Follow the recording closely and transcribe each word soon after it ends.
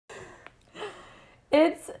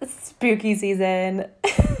It's spooky season,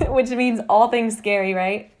 which means all things scary,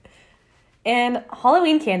 right? And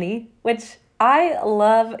Halloween candy, which I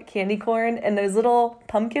love candy corn and those little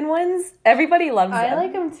pumpkin ones. Everybody loves them. I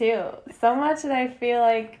like them too. So much that I feel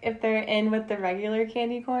like if they're in with the regular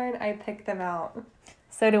candy corn, I pick them out.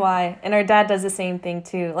 So do I. And our dad does the same thing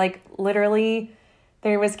too. Like literally,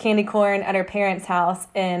 there was candy corn at our parents' house,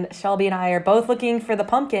 and Shelby and I are both looking for the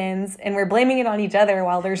pumpkins, and we're blaming it on each other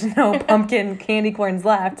while there's no pumpkin candy corns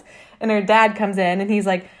left. And our dad comes in, and he's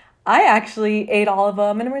like, I actually ate all of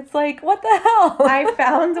them. And it's like, what the hell? I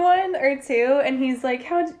found one or two, and he's like,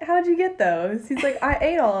 how'd you get those? He's like, I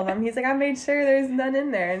ate all of them. He's like, I made sure there's none in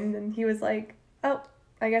there. And then he was like, oh,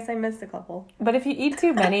 I guess I missed a couple. But if you eat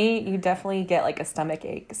too many, you definitely get like a stomach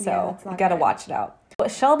ache. So you got to good. watch it out.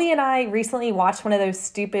 Shelby and I recently watched one of those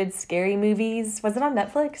stupid scary movies. Was it on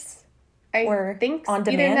Netflix? I think on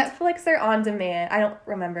demand? Either Netflix or on demand. I don't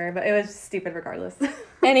remember, but it was stupid regardless.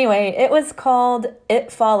 Anyway, it was called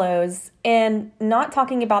It Follows, and not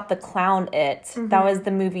talking about the clown It. Mm-hmm. That was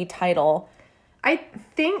the movie title. I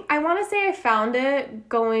want to say I found it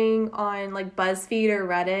going on like BuzzFeed or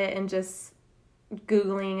Reddit and just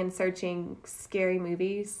Googling and searching scary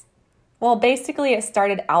movies. Well, basically it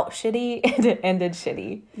started out shitty and it ended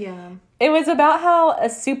shitty. Yeah. It was about how a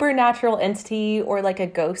supernatural entity or like a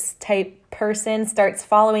ghost type person starts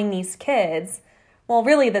following these kids, well,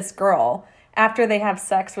 really this girl, after they have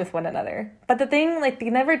sex with one another. But the thing, like,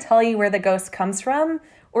 they never tell you where the ghost comes from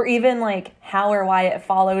or even like how or why it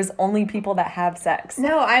follows only people that have sex.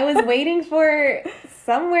 No, I was waiting for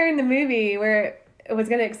somewhere in the movie where it was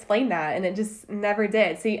going to explain that, and it just never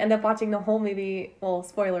did. So you end up watching the whole movie. Well,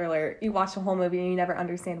 spoiler alert, you watch the whole movie and you never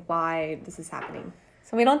understand why this is happening.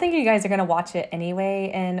 So we don't think you guys are going to watch it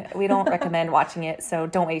anyway, and we don't recommend watching it, so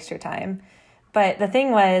don't waste your time. But the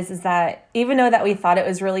thing is that even though that we thought it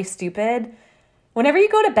was really stupid, whenever you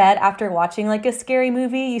go to bed after watching like a scary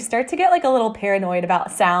movie, you start to get like a little paranoid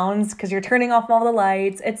about sounds because you're turning off all the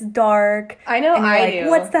lights. It's dark. I know, and you're I like, do.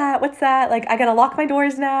 What's that? Like, I got to lock my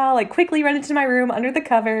doors now, like quickly run into my room under the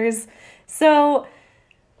covers. So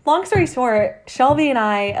long story short, Shelby and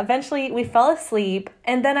I, eventually we fell asleep,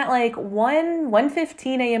 and then at like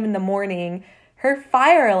 1:15 a.m. in the morning, her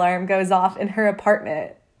fire alarm goes off in her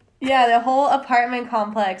apartment. Yeah, the whole apartment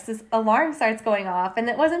complex, this alarm starts going off, and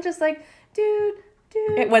it wasn't just like, dude.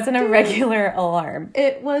 It wasn't a regular alarm.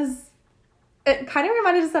 It kind of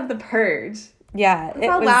reminded us of The Purge. Yeah. That's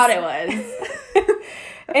how loud it was.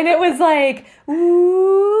 And it was like,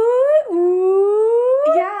 ooh, ooh.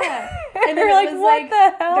 Yeah. And we're like, what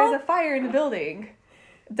the hell? There's a fire in the building.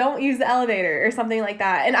 Don't use the elevator or something like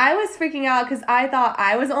that. And I was freaking out because I thought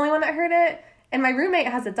I was the only one that heard it. And my roommate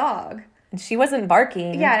has a dog. And she wasn't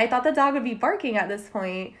barking. Yeah, I thought the dog would be barking at this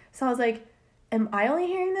point. So I was like, am I only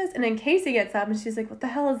hearing this? And then Casey gets up and she's like, what the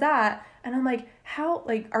hell is that? And I'm like, how,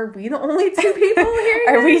 like, are we the only two people hearing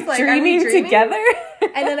Are this? we dreaming together?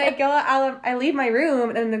 And then I leave my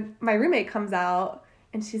room, and then my roommate comes out,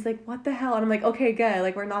 and she's like, what the hell? And I'm like, okay, good.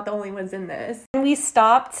 Like, we're not the only ones in this. We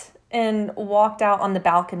stopped and walked out on the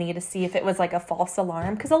balcony to see if it was like a false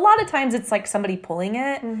alarm. Because a lot of times it's like somebody pulling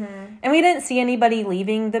it. Mm-hmm. And we didn't see anybody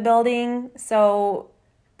leaving the building. So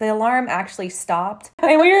the alarm actually stopped.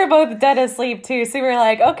 And we were both dead asleep too. So we were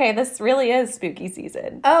like, okay, this really is spooky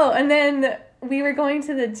season. Oh, and then we were going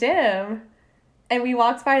to the gym. And we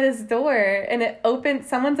walked by this door, and it opened,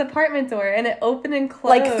 someone's apartment door, and it opened and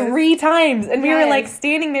closed. Like 3 times. And we were like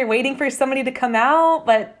standing there waiting for somebody to come out,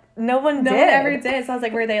 but no one did. No one ever did. So I was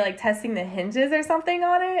like, were they like testing the hinges or something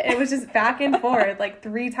on it? It was just back and forth like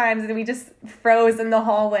 3 times, and we just froze in the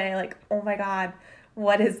hallway like, oh my God,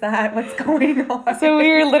 what is that? What's going on? So we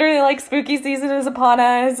were literally like, spooky season is upon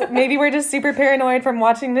us. Maybe we're just super paranoid from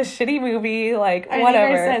watching this shitty movie, like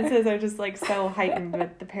whatever. Our senses are just like so heightened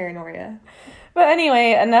with the paranoia. But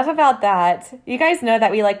anyway, enough about that. You guys know that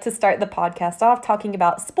we like to start the podcast off talking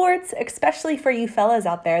about sports, especially for you fellas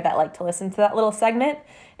out there that like to listen to that little segment.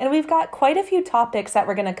 And we've got quite a few topics that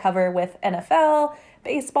we're going to cover with NFL,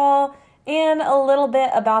 baseball, and a little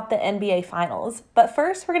bit about the NBA Finals. But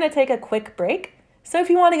first, we're going to take a quick break. So if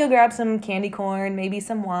you want to go grab some candy corn, maybe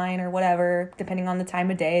some wine or whatever, depending on the time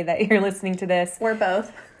of day that you're listening to this. Or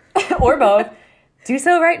both. Or both. Do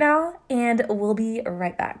so right now, and we'll be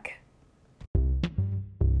right back.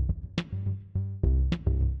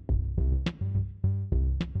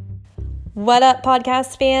 What up,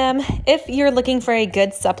 podcast fam? If you're looking for a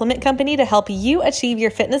good supplement company to help you achieve your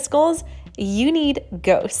fitness goals, you need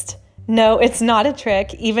Ghost. No, it's not a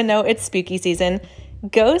trick, even though it's spooky season.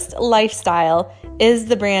 Ghost Lifestyle is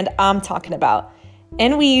the brand I'm talking about.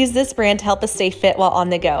 And we use this brand to help us stay fit while on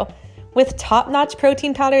the go. With top-notch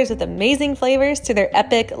protein powders with amazing flavors to their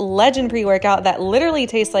epic Legend pre-workout that literally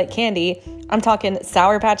tastes like candy, I'm talking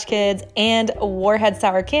Sour Patch Kids and Warhead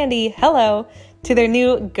Sour Candy, hello, to their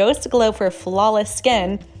new Ghost Glow for flawless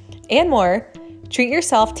skin, and more, treat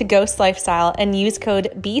yourself to Ghost Lifestyle and use code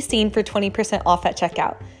BESEEN for 20% off at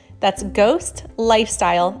checkout. That's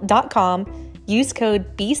ghostlifestyle.com. Use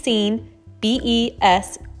code BESEEN,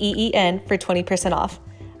 BESEEN for 20% off.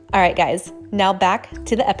 All right, guys, now back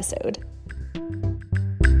to the episode.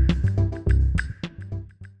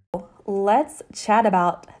 Let's chat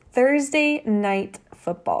about Thursday night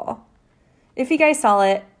football. If you guys saw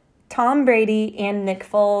it, Tom Brady and Nick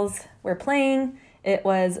Foles were playing. It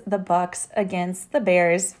was the Bucs against the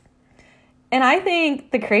Bears. And I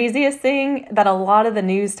think the craziest thing that a lot of the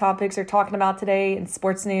news topics are talking about today in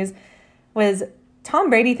sports news was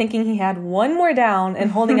Tom Brady thinking he had one more down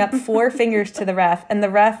and holding up 4 fingers to the ref. And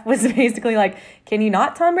the ref was basically like, can you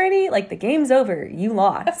not, Tom Brady? Like, the game's over. You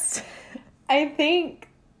lost. I think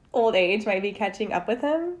old age might be catching up with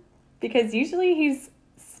him because usually he's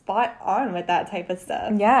spot on with that type of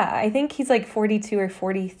stuff. Yeah, I think he's like 42 or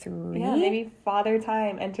 43. Yeah, maybe father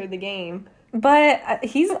time entered the game. But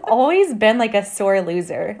he's always been like a sore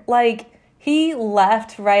loser. Like, he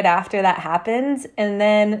left right after that happened, and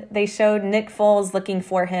then they showed Nick Foles looking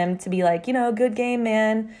for him to be like, good game,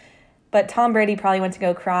 man. But Tom Brady probably went to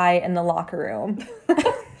go cry in the locker room.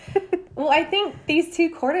 Well, I think these two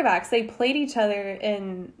quarterbacks, they played each other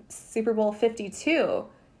in Super Bowl 52.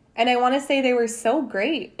 And I want to say they were so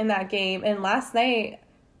great in that game. And last night,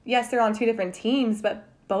 yes, they're on 2 different teams, but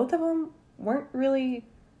both of them weren't really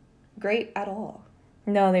great at all.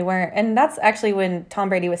 No, they weren't. And that's actually when Tom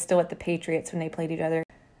Brady was still with the Patriots when they played each other.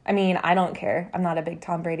 I mean, I don't care. I'm not a big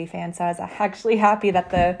Tom Brady fan, so I was actually happy that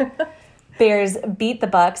the Bears beat the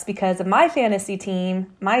Bucs because of my fantasy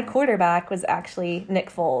team. My quarterback was actually Nick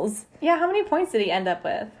Foles. Yeah, how many points did he end up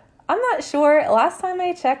with? I'm not sure. Last time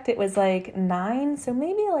I checked, it was like 9, so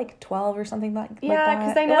maybe like 12 or something like that. Yeah,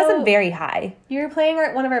 because I know it wasn't very high. You were playing,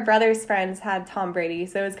 one of our brother's friends had Tom Brady,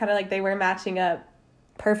 so it was kind of like they were matching up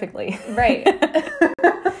perfectly. Right.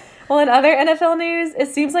 Well, in other NFL news, it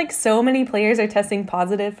seems like so many players are testing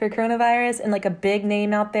positive for coronavirus, and like a big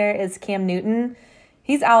name out there is Cam Newton.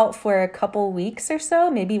 He's out for a couple weeks or so,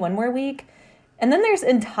 maybe one more week. And then there's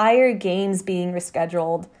entire games being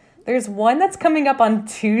rescheduled. There's one that's coming up on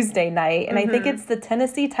Tuesday night, and I think it's the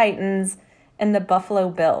Tennessee Titans and the Buffalo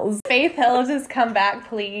Bills. Faith Hill, just come back,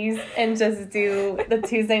 please, and just do the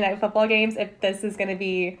Tuesday night football games if this is going to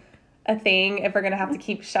be a thing, if we're going to have to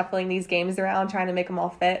keep shuffling these games around, trying to make them all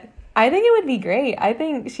fit. I think it would be great. I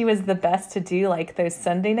think she was the best to do like those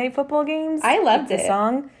Sunday night football games. I loved the it.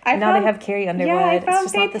 Song. Now they have Carrie Underwood. Yeah, I found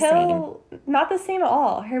it's just Faith not the Hill not the same at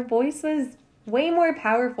all. Her voice was way more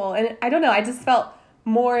powerful, and I don't know. I just felt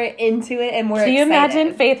more into it and more excited. Can you excited.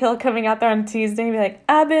 imagine Faith Hill coming out there on Tuesday and be like,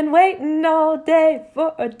 I've been waiting all day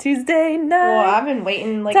for a Tuesday night. Well, I've been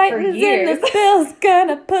waiting like Titans for years. And the Bills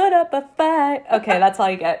gonna put up a fight. Okay, that's all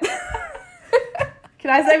you get.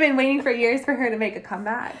 I've been waiting for years for her to make a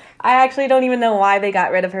comeback. I actually don't even know why they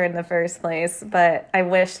got rid of her in the first place, but I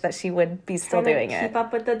wish that she would be still doing it. Keep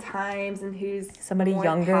up with the times and who's somebody more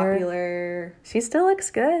younger. Popular. She still looks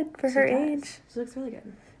good for her age. She looks really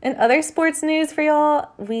good. In other sports news for y'all,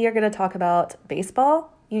 we are going to talk about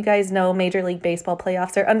baseball. You guys know Major League Baseball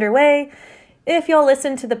playoffs are underway. If y'all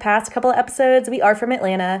listened to the past couple of episodes, we are from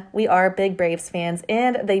Atlanta. We are big Braves fans,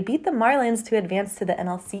 and they beat the Marlins to advance to the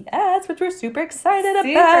NLCS, which we're super excited about.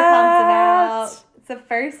 Super pumped about. It's the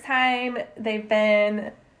first time they've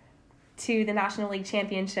been to the National League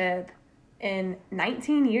Championship in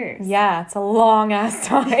 19 years. Yeah, it's a long-ass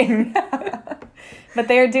time. But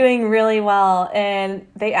they're doing really well, and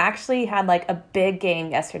they actually had like a big game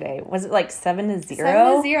yesterday. Was it like 7-0?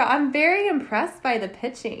 7-0. I'm very impressed by the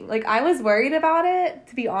pitching. Like, I was worried about it,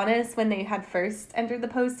 to be honest, when they had first entered the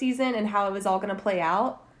postseason and how it was all going to play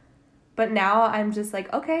out. But now I'm just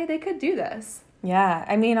like, okay, they could do this. Yeah,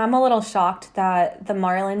 I mean, I'm a little shocked that the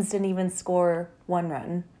Marlins didn't even score 1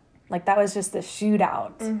 run. Like, that was just a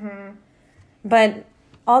shootout. Mm-hmm. But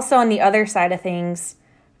also on the other side of things,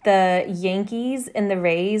 the Yankees and the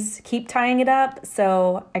Rays keep tying it up,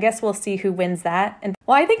 so I guess we'll see who wins that. And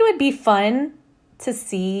well, I think it would be fun to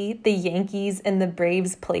see the Yankees and the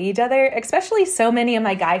Braves play each other, especially so many of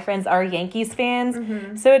my guy friends are Yankees fans,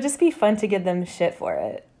 so it'd just be fun to give them shit for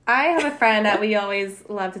it. I have a friend that we always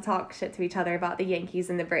love to talk shit to each other about the Yankees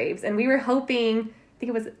and the Braves, and we were hoping, I think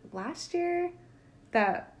it was last year,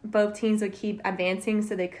 that both teams would keep advancing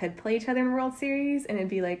so they could play each other in the World Series, and it'd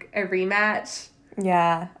be like a rematch.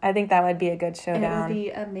 Yeah, I think that would be a good showdown. And it would be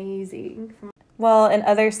amazing. Well, in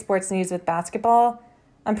other sports news with basketball,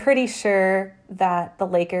 I'm pretty sure that the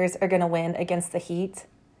Lakers are going to win against the Heat.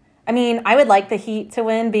 I mean, I would like the Heat to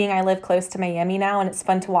win, being I live close to Miami now, and it's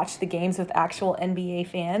fun to watch the games with actual NBA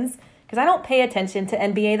fans. Because I don't pay attention to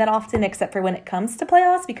NBA that often, except for when it comes to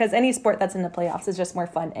playoffs, because any sport that's in the playoffs is just more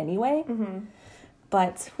fun anyway. Mm-hmm.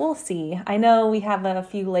 But we'll see. I know we have a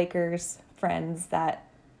few Lakers friends that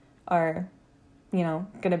are, going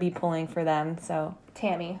to be pulling for them. So,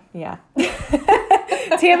 Tammy. yeah.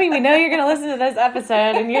 Tammy, we know you're going to listen to this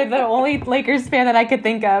episode, and you're the only Lakers fan that I could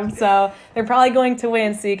think of. So, they're probably going to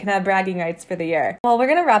win, so you can have bragging rights for the year. Well, we're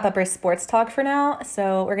going to wrap up our sports talk for now.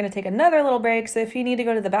 So, we're going to take another little break. So, if you need to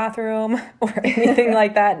go to the bathroom or anything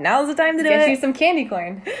like that, now's the time to do it. Get you some candy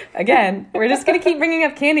corn. Again, we're just going to keep bringing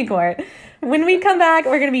up candy corn. When we come back,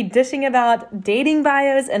 we're going to be dishing about dating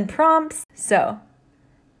bios and prompts. So,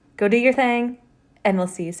 go do your thing, and we'll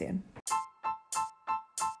see you soon.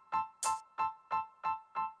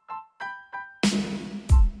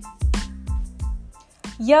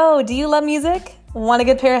 Yo, do you love music? Want a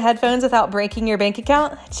good pair of headphones without breaking your bank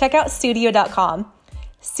account? Check out Studio.com.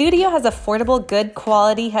 Studio has affordable, good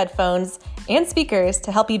quality headphones and speakers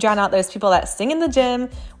to help you drown out those people that sing in the gym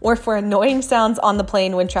or for annoying sounds on the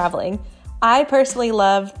plane when traveling. I personally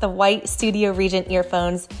love the white Studio Regent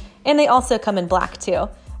earphones, and they also come in black too.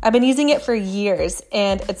 I've been using it for years,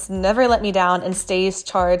 and it's never let me down and stays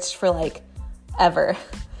charged for ever.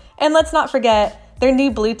 And let's not forget, their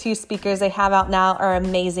new Bluetooth speakers they have out now are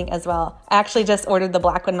amazing as well. I actually just ordered the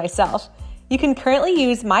black one myself. You can currently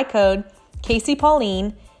use my code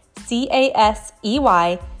CaseyPauline,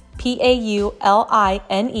 CaseyPauline,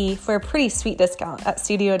 for a pretty sweet discount at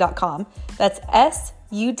Studio.com. That's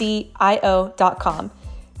Sudio.com.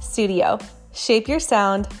 Studio. Shape your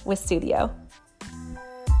sound with Studio.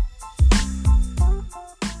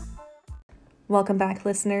 Welcome back,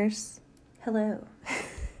 listeners. Hello.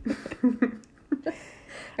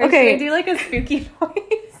 Okay. Should I do a spooky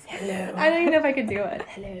voice? Hello. I don't even know if I could do it.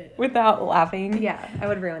 Hello. Without laughing. Yeah, I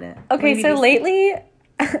would ruin it. Okay, so lately,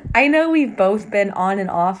 I know we've both been on and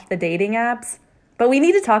off the dating apps, but we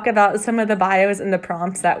need to talk about some of the bios and the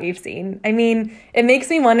prompts that we've seen. I mean, it makes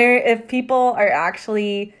me wonder if people are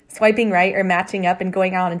actually swiping right or matching up and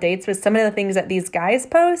going out on dates with some of the things that these guys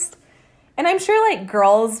post. And I'm sure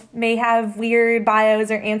girls may have weird bios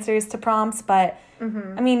or answers to prompts, but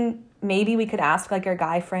I mean, maybe we could ask our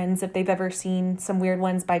guy friends if they've ever seen some weird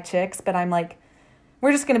ones by chicks, but I'm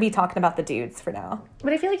we're just going to be talking about the dudes for now.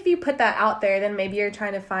 But I feel if you put that out there, then maybe you're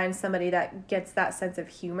trying to find somebody that gets that sense of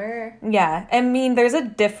humor. Yeah. I mean, there's a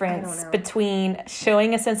difference between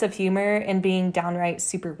showing a sense of humor and being downright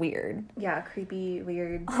super weird. Yeah, creepy,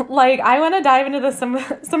 weird. I want to dive into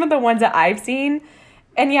some of the ones that I've seen.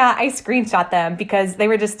 And yeah, I screenshot them because they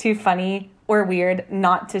were just too funny or weird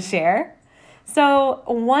not to share. So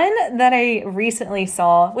one that I recently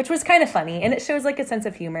saw, which was kind of funny, and it shows a sense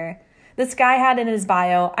of humor. This guy had in his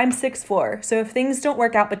bio, I'm 6'4", so if things don't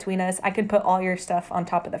work out between us, I can put all your stuff on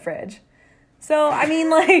top of the fridge. So, I mean,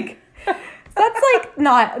 that's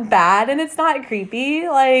not bad, and it's not creepy.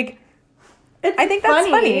 I think that's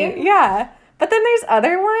funny. Yeah. But then there's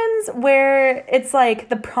other ones where it's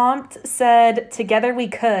the prompt said, together we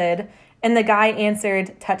could, and the guy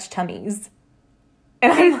answered, touch tummies.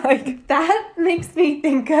 And I'm that makes me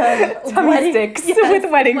think of tummy sticks with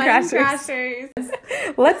wedding crashers.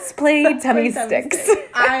 Let's play tummy sticks.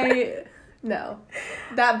 No.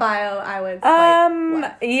 That bio, I would swipe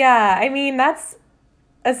left. Yeah, I mean, that's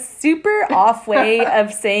a super off way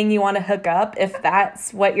of saying you want to hook up if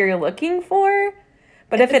that's what you're looking for.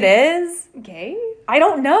 But if it is gay, I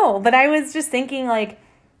don't know. But I was just thinking,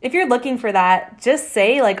 if you're looking for that, just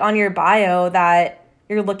say, on your bio that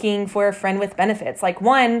you're looking for a friend with benefits.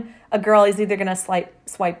 One, a girl is either going to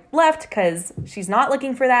swipe left because she's not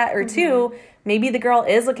looking for that, or two, maybe the girl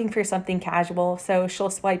is looking for something casual, so she'll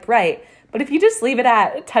swipe right. But if you just leave it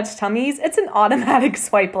at touch tummies, it's an automatic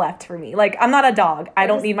swipe left for me. I'm not a dog. I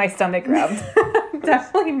don't need my stomach rubbed.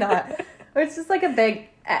 Definitely not. Or it's just a big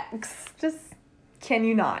X. Just, can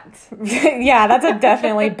you not? Yeah, that's a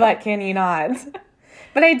definitely, but can you not?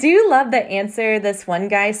 But I do love the answer this one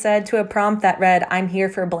guy said to a prompt that read, I'm here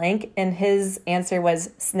for blank, and his answer was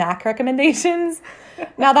snack recommendations.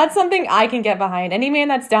 Now, that's something I can get behind. Any man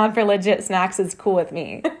that's down for legit snacks is cool with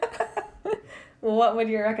me. Well, what would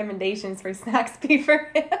your recommendations for snacks be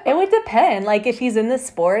for him? It would depend. If he's in the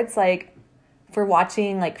sports, if we're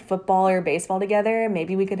watching, football or baseball together,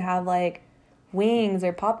 maybe we could have, wings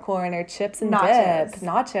or popcorn or chips and nachos. Dip.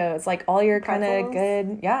 Nachos. All your kind of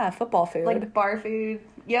good, football food. Bar food.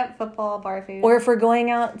 Yep, football, bar food. Or if we're going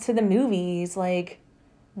out to the movies,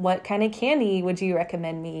 what kind of candy would you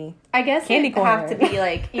recommend me? I guess Candy it would have corner. to be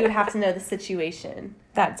like, you would have to know the situation,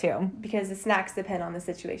 That too. because the snacks depend on the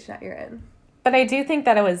situation that you're in. But I do think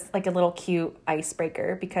that it was like a little cute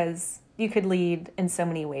icebreaker because you could lead in so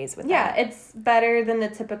many ways with Yeah, that. it's better than the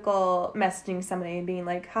typical messaging somebody and being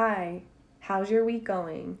like, hi, how's your week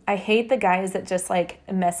going? I hate the guys that just like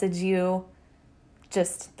message you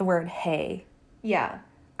just the word hey. Yeah.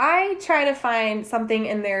 I try to find something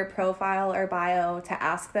in their profile or bio to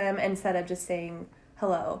ask them instead of just saying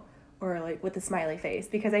hello or like with a smiley face,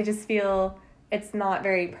 because I just feel it's not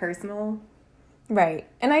very personal Right.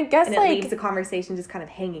 And I guess and it like, leaves the conversation just kind of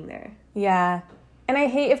hanging there. yeah. And I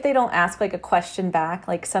hate if they don't ask like a question back.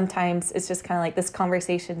 Like sometimes it's just kind of like this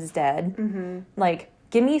conversation's dead. Mm-hmm. Like,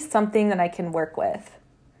 give me something that I can work with.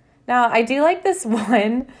 Now, I do like this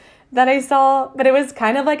one that I saw, but it was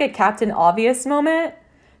kind of like a Captain Obvious moment.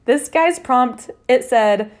 This guy's prompt, it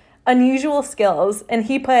said, unusual skills. And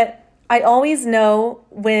he put, I always know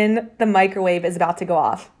when the microwave is about to go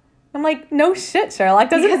off. I'm like, no shit, Sherlock.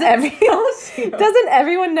 Doesn't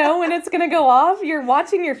everyone know when it's going to go off? You're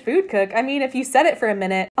watching your food cook. I mean, if you set it for a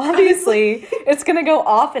minute, obviously it's going to go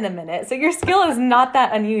off in a minute. So your skill is not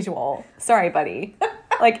that unusual. Sorry, buddy.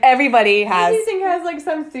 Like everybody has. You think it has like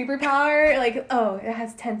some superpower? Like, oh, it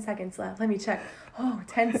has 10 seconds left. Let me check. Oh,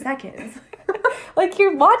 10 seconds. Like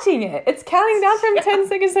you're watching it. It's counting down from 10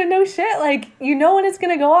 seconds, so no shit. Like you know when it's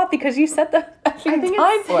going to go off because you set the I think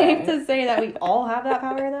time it's for safe it. to say that we all have that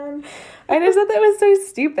power then. I just thought that was so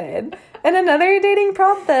stupid. And another dating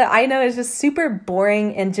prompt that I know is just super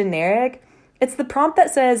boring and generic. It's the prompt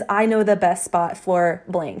that says, I know the best spot for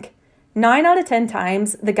blank. 9 out of 10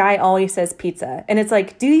 times, the guy always says pizza. And it's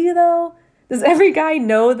like, do you though? Does every guy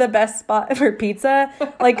know the best spot for pizza?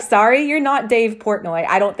 Like, sorry, you're not Dave Portnoy.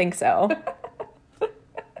 I don't think so.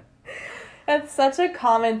 That's such a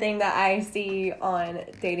common thing that I see on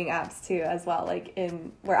dating apps too as well. Like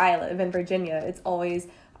in where I live in Virginia, it's always,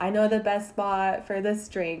 I know the best spot for this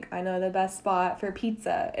drink. I know the best spot for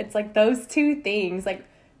pizza. It's like those two things. Like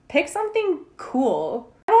pick something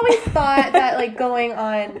cool. I've always thought that like going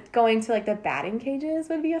to like the batting cages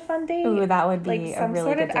would be a fun date. Ooh, that would be like a some really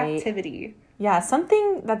sort good of date. activity. Yeah,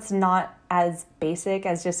 something that's not as basic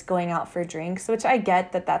as just going out for drinks, which I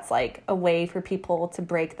get that that's like a way for people to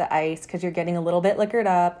break the ice because you're getting a little bit liquored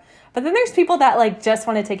up. But then there's people that like just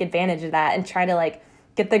want to take advantage of that and try to like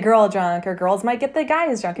get the girl drunk, or girls might get the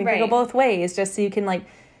guys drunk. It could go Right. both ways just so you can like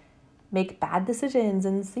make bad decisions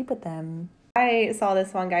and sleep with them. I saw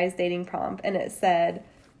this one guy's dating prompt and it said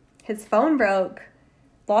his phone broke,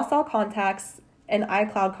 lost all contacts and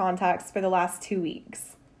iCloud contacts for the last 2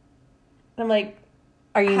 weeks. And I'm like,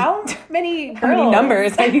 Are you how many girls? how many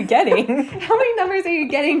numbers are you getting? How many numbers are you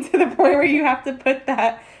getting to the point where you have to put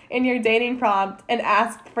that in your dating prompt and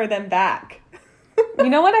ask for them back? You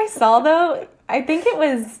know what I saw though? I think it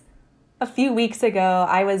was a few weeks ago.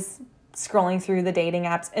 I was scrolling through the dating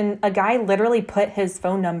apps and a guy literally put his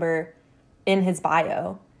phone number in his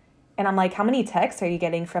bio. And I'm like, how many texts are you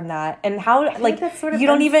getting from that? And how feel like that's sort of you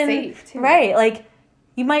don't even unsafe, too. right, like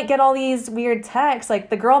you might get all these weird texts. Like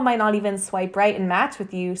the girl might not even swipe right and match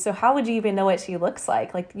with you. So how would you even know what she looks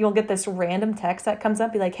like? Like you'll get this random text that comes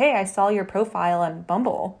up, be like, hey, I saw your profile on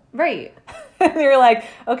Bumble. Right. And you're like,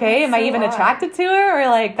 okay, That's am I so even odd. attracted to her? Or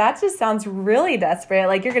like, that just sounds really desperate.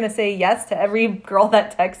 Like you're going to say yes to every girl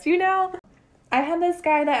that texts you now? I had this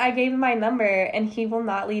guy that I gave him my number and he will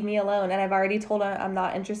not leave me alone. And I've already told him I'm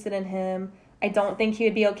not interested in him. I don't think he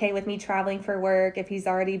would be okay with me traveling for work if he's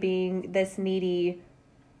already being this needy.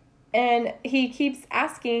 And he keeps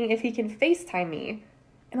asking if he can FaceTime me.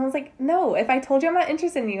 And I was like, no, if I told you I'm not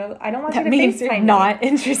interested in you, I don't want That you to means FaceTime you're me. not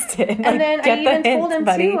interested. Like, And then I get the even told hint, him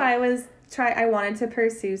buddy. too I wanted to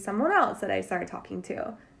pursue someone else that I started talking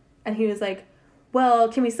to. And he was like, well,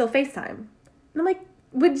 can we still FaceTime? And I'm like,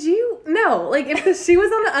 would you? No. Like, if the shoe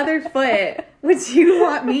was on the other foot, would you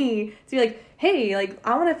want me to be like, hey, like,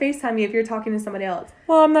 I want to FaceTime you if you're talking to somebody else?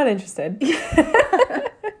 Well, I'm not interested.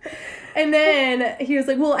 And then he was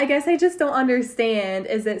like, well, I guess I just don't understand.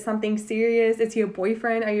 Is it something serious? Is he a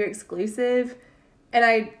boyfriend? Are you exclusive? And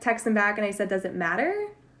I texted him back and I said, does it matter?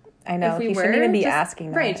 I know. If we He were, shouldn't even be just-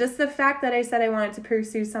 asking that. Right, just the fact that I said I wanted to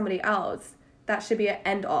pursue somebody else, that should be an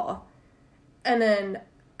end all. And then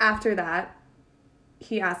after that,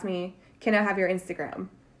 he asked me, can I have your Instagram?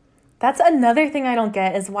 That's another thing I don't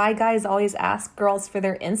get is why guys always ask girls for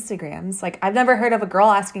their Instagrams. Like, I've never heard of a girl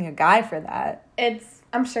asking a guy for that.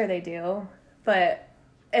 I'm sure they do, but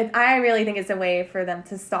I really think it's a way for them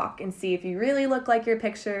to stalk and see if you really look like your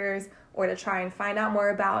pictures, or to try and find out more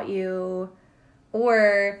about you,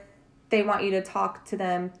 or they want you to talk to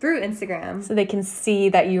them through Instagram. So they can see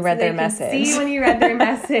that you read their message. See when you read their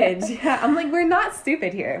message. Yeah, I'm like, we're not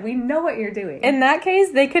stupid here. We know what you're doing. In that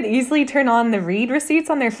case, they could easily turn on the read receipts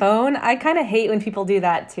on their phone. I kind of hate when people do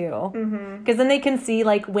that too. Because then they can see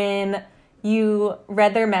like when you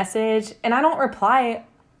read their message, and I don't reply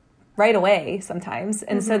right away sometimes.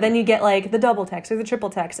 And so then you get like the double text or the triple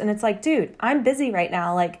text, and it's like, dude, I'm busy right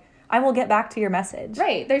now. Like, I will get back to your message.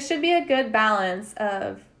 Right. There should be a good balance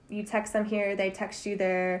of you text them here, they text you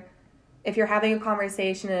there. If you're having a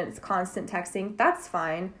conversation and it's constant texting, that's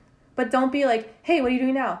fine. But don't be like, hey, what are you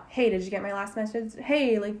doing now? Hey, did you get my last message?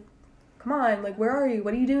 Hey, like, come on, like, where are you?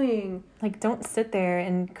 What are you doing? Like, don't sit there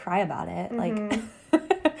and cry about it. Like,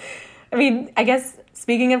 I mean, I guess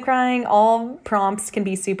speaking of crying, all prompts can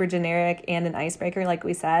be super generic and an icebreaker, like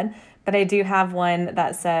we said. But I do have one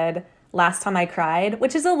that said, last time I cried,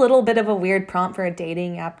 which is a little bit of a weird prompt for a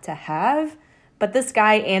dating app to have. But this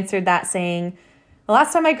guy answered that saying, the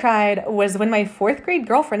last time I cried was when my 4th grade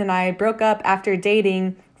girlfriend and I broke up after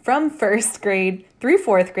dating from 1st grade through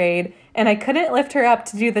 4th grade, and I couldn't lift her up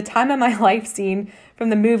to do the time of my life scene from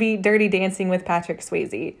the movie Dirty Dancing with Patrick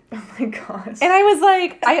Swayze. Oh my gosh. And I was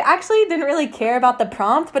like, I actually didn't really care about the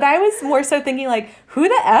prompt, but I was more so thinking like, who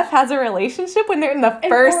the F has a relationship when they're in the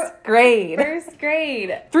first grade? First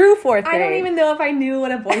grade. Through 4th grade. I don't even know if I knew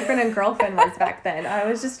what a boyfriend and girlfriend was back then. I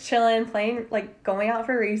was just chilling, playing, like going out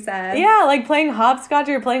for recess. Yeah, like playing hopscotch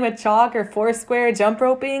or playing with chalk or foursquare, jump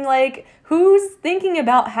roping. Like, who's thinking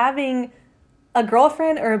about having a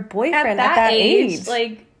girlfriend or a boyfriend at that age?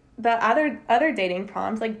 Like, the other dating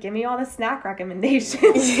prompts, like, give me all the snack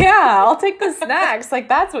recommendations. Yeah, I'll take the snacks. Like,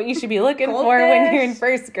 that's what you should be looking for when you're in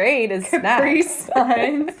 1st grade is Capri snacks.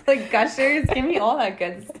 Suns, like Gushers, give me all that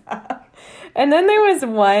good stuff. And then there was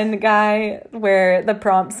one guy where the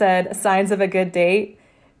prompt said, signs of a good date,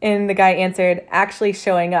 and the guy answered, actually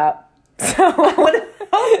showing up. So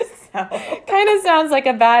kind of sounds like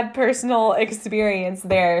a bad personal experience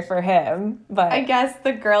there for him. But I guess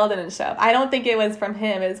the girl didn't show up. I don't think it was from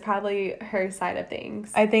him. It was probably her side of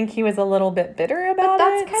things. I think he was a little bit bitter about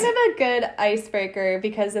That's it. kind of a good icebreaker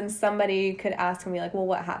because then somebody could ask me like, well,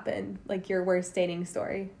 what happened? Like your worst dating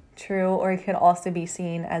story. True, or he could also be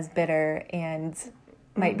seen as bitter and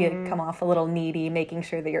might be come off a little needy, making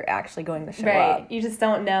sure that you're actually going to show up. You just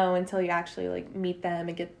don't know until you actually like meet them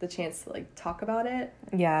and get the chance to like talk about it.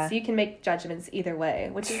 Yeah. So you can make judgments either way,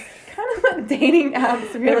 which is kind of what dating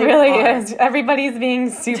apps really It really are. is. Everybody's being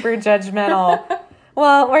super judgmental.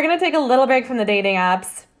 Well, we're going to take a little break from the dating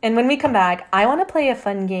apps. And when we come back, I want to play a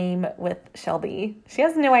fun game with Shelby. She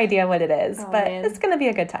has no idea what it is, but man. it's going to be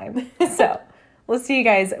a good time. So we'll see you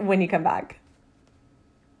guys when you come back.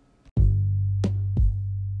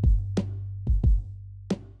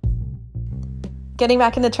 Getting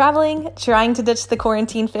back into traveling, trying to ditch the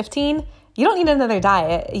quarantine 15? You don't need another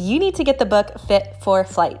diet. You need to get the book Fit for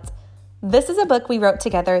Flight. This is a book we wrote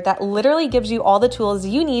together that literally gives you all the tools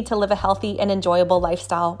you need to live a healthy and enjoyable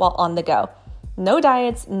lifestyle while on the go. No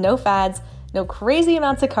diets, no fads, no crazy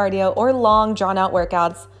amounts of cardio or long drawn-out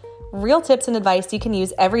workouts. Real tips and advice you can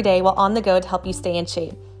use every day while on the go to help you stay in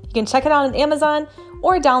shape. You can check it out on Amazon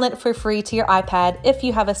or download it for free to your iPad if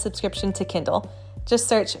you have a subscription to Kindle. Just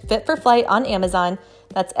search Fit for Flight on Amazon.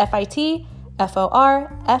 That's FITFORFLIGHT.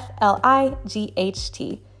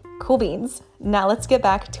 Cool beans. Now let's get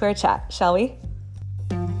back to our chat, shall we?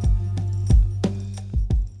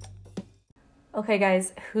 Okay,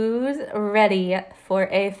 guys, who's ready for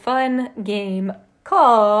a fun game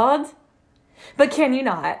called But Can You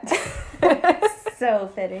Not?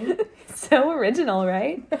 So fitting. So original,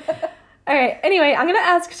 right? All right. Anyway, I'm going to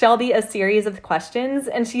ask Shelby a series of questions,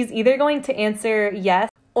 and she's either going to answer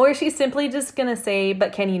yes, or she's simply just going to say,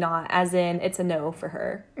 but can you not, as in it's a no for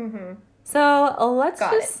her. Mm-hmm. So let's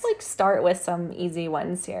start with some easy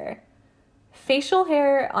ones here. Facial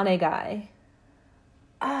hair on a guy.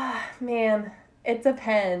 Man, it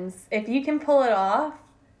depends. If you can pull it off,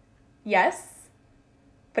 yes.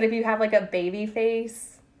 But if you have like a baby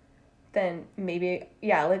face, then maybe,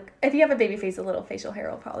 yeah, like if you have a baby face, a little facial hair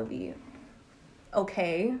will probably be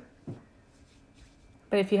okay.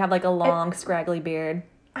 But if you have like a long, scraggly beard.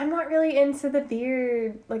 I'm not really into the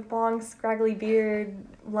beard, like long, scraggly beard,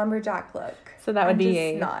 lumberjack look. So that would be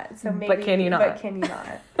a not. So maybe, but can you not? But can you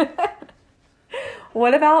not?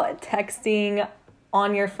 What about texting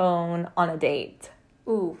on your phone on a date?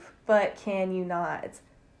 Oof, but can you not?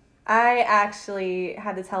 I actually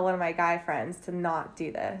had to tell one of my guy friends to not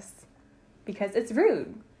do this because it's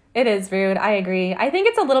rude. It is rude. I agree. I think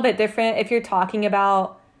it's a little bit different if you're talking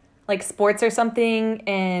about like sports or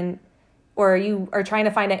something or you are trying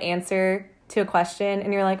to find an answer to a question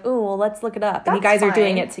and you're like, oh, well, let's look it up. And you That's guys are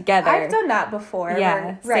doing fine. it together. I've done that before.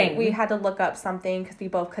 Yeah, Right. same. We had to look up something because we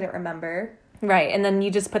both couldn't remember. Right. And then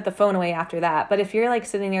you just put the phone away after that. But if you're like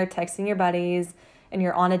sitting there texting your buddies and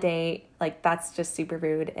you're on a date, like that's just super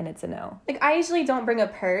rude and it's a no. Like, I usually don't bring a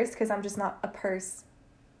purse because I'm just not a purse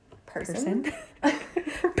person.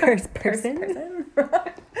 Person.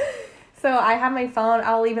 So I have my phone,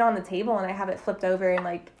 I'll leave it on the table and I have it flipped over and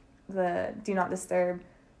like the do not disturb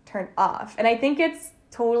turned off. And I think it's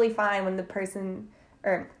totally fine when the person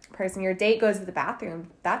your date goes to the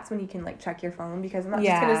bathroom. That's when you can like check your phone because I'm not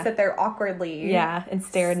just gonna sit there awkwardly. Yeah, and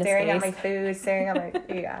staring at my food, staring at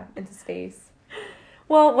my into space.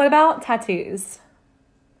 Well, what about tattoos?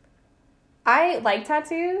 I like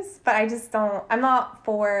tattoos, but I'm not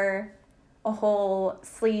for a whole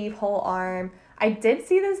sleeve, whole arm. I did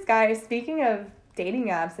see this guy, speaking of dating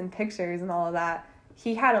apps and pictures and all of that,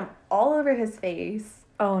 he had them all over his face.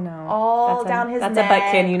 Oh, no. All down his neck. That's a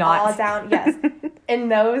butt can you not. All down, yes. In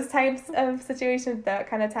those types of situations, that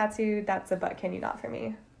kind of tattoo, that's a butt can you not for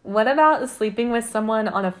me. What about sleeping with someone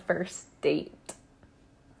on a first date?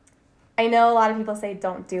 I know a lot of people say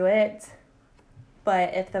don't do it,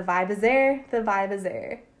 but if the vibe is there, the vibe is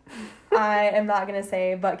there. I am not going to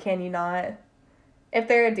say, but can you not? If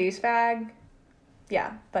they're a douchebag,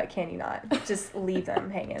 yeah, but can you not? Just leave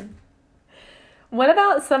them hanging. What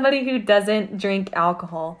about somebody who doesn't drink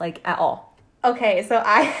alcohol, like, at all? Okay, so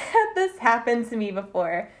I had this happen to me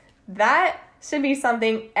before. That should be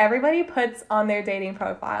something everybody puts on their dating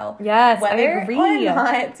profile. Yes, whether I agree. or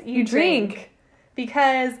not you drink.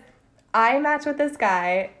 Because I matched with this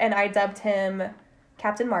guy, and I dubbed him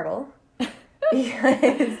Captain Marvel.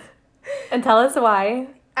 Because and tell us why.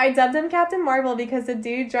 I dubbed him Captain Marvel because the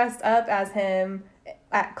dude dressed up as him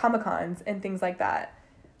at Comic-Cons and things like that.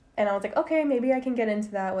 And I was like, okay, maybe I can get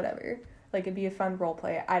into that, whatever. Like, it'd be a fun role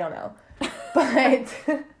play. I don't know. But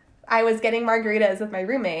I was getting margaritas with my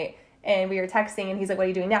roommate, and we were texting, and he's like, what are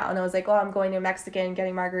you doing now? And I was like, oh, I'm going to Mexican,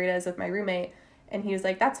 getting margaritas with my roommate. And he was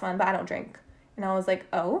like, that's fun, but I don't drink. And I was like,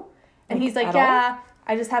 oh? And he's like, yeah,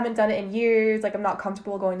 I just haven't done it in years. Like, I'm not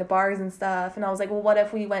comfortable going to bars and stuff. And I was like, well, what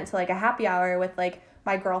if we went to, like, a happy hour with, like,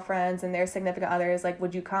 my girlfriends and their significant others? Like,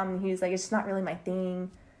 would you come? And he was like, it's just not really my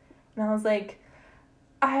thing. And I was like,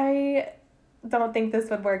 I don't think this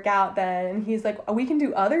would work out then. And he's like, oh, we can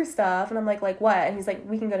do other stuff. And I'm like what? And he's like,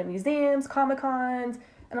 we can go to museums, Comic-Cons.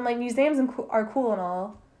 And I'm like, museums are cool and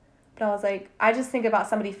all. But I was like, I just think about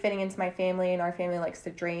somebody fitting into my family, and our family likes to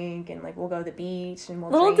drink, and like we'll go to the beach and we'll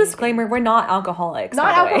Little drink. Disclaimer, we're not alcoholics.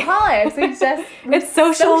 Not alcoholics. We just it's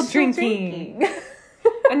social drinking.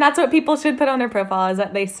 And that's what people should put on their profile, is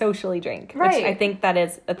that they socially drink. Right. Which I think that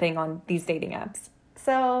is a thing on these dating apps.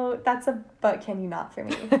 So that's a but can you not for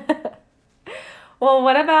me. Well,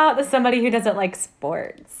 what about somebody who doesn't like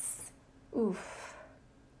sports? Oof.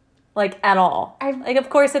 Like, at all. Like, of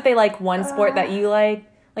course, if they like one sport that you like,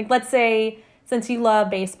 let's say, since you love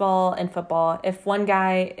baseball and football, if one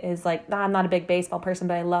guy is like, nah, I'm not a big baseball person,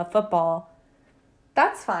 but I love football.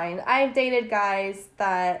 That's fine. I've dated guys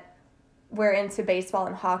that were into baseball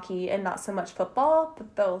and hockey and not so much football,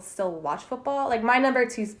 but they'll still watch football. Like, my number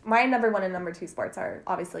one and number two sports are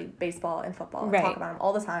obviously baseball and football. Right. I talk about them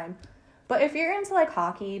all the time. But if you're into, like,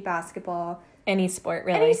 hockey, basketball... Any sport,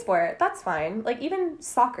 really. Any sport, that's fine. Like, even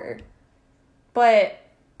soccer. But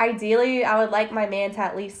ideally, I would like my man to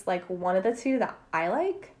at least like one of the two that I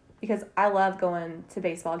like, because I love going to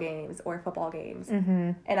baseball games or football games.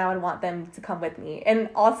 Mm-hmm. And I would want them to come with me. And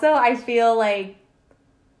also, I feel like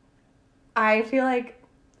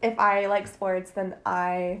if I like sports, and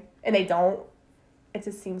they don't, it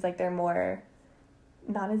just seems like they're more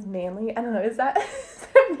not as manly. I don't know. Is that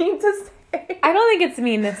mean to say? I don't think it's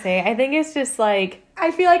mean to say. I think it's just like...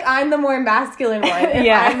 I feel like I'm the more masculine one if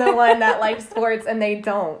I'm the one that likes sports and they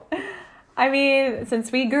don't. I mean,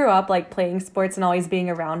 since we grew up like playing sports and always being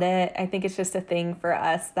around it, I think it's just a thing for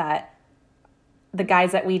us that the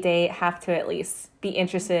guys that we date have to at least be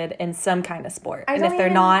interested in some kind of sport. And if they're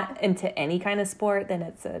not into any kind of sport, then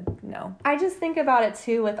it's a no. I just think about it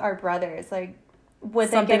too with our brothers. Like, would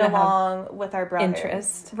they get along with our brothers?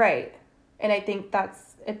 Interest. Right. And I think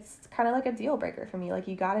it's kind of like a deal breaker for me. Like,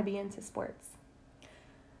 you got to be into sports.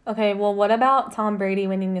 Okay, well, what about Tom Brady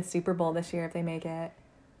winning the Super Bowl this year if they make it?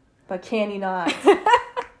 But can you not?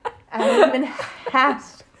 I haven't even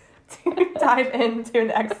hashed to dive into an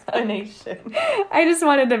explanation. I just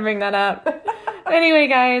wanted to bring that up. Anyway,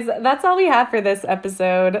 guys, that's all we have for this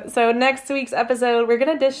episode. So next week's episode, we're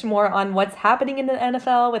going to dish more on what's happening in the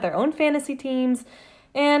NFL with our own fantasy teams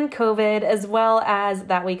and COVID, as well as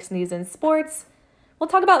that week's news in sports. We'll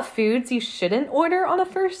talk about foods you shouldn't order on a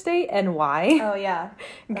first date and why. Oh, yeah.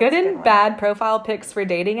 Good and bad profile pics for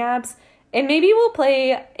dating apps. And maybe we'll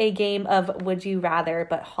play a game of Would You Rather,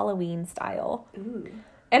 but Halloween style. Ooh.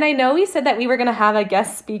 And I know we said that we were going to have a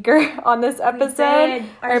guest speaker on this episode.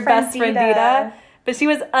 Our best friend Dita. Dita. But she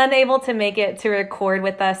was unable to make it to record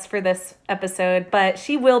with us for this episode. But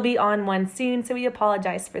she will be on one soon, so we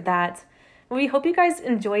apologize for that. We hope you guys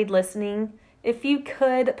enjoyed listening. If you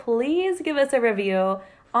could, please give us a review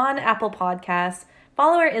on Apple Podcasts.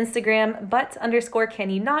 Follow our Instagram,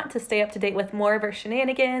 but_can-you-not, to stay up to date with more of our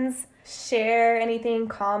shenanigans. Share anything,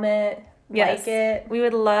 comment, like it. We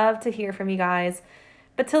would love to hear from you guys.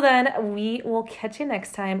 But till then, we will catch you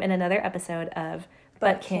next time in another episode of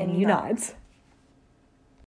But Can You Not?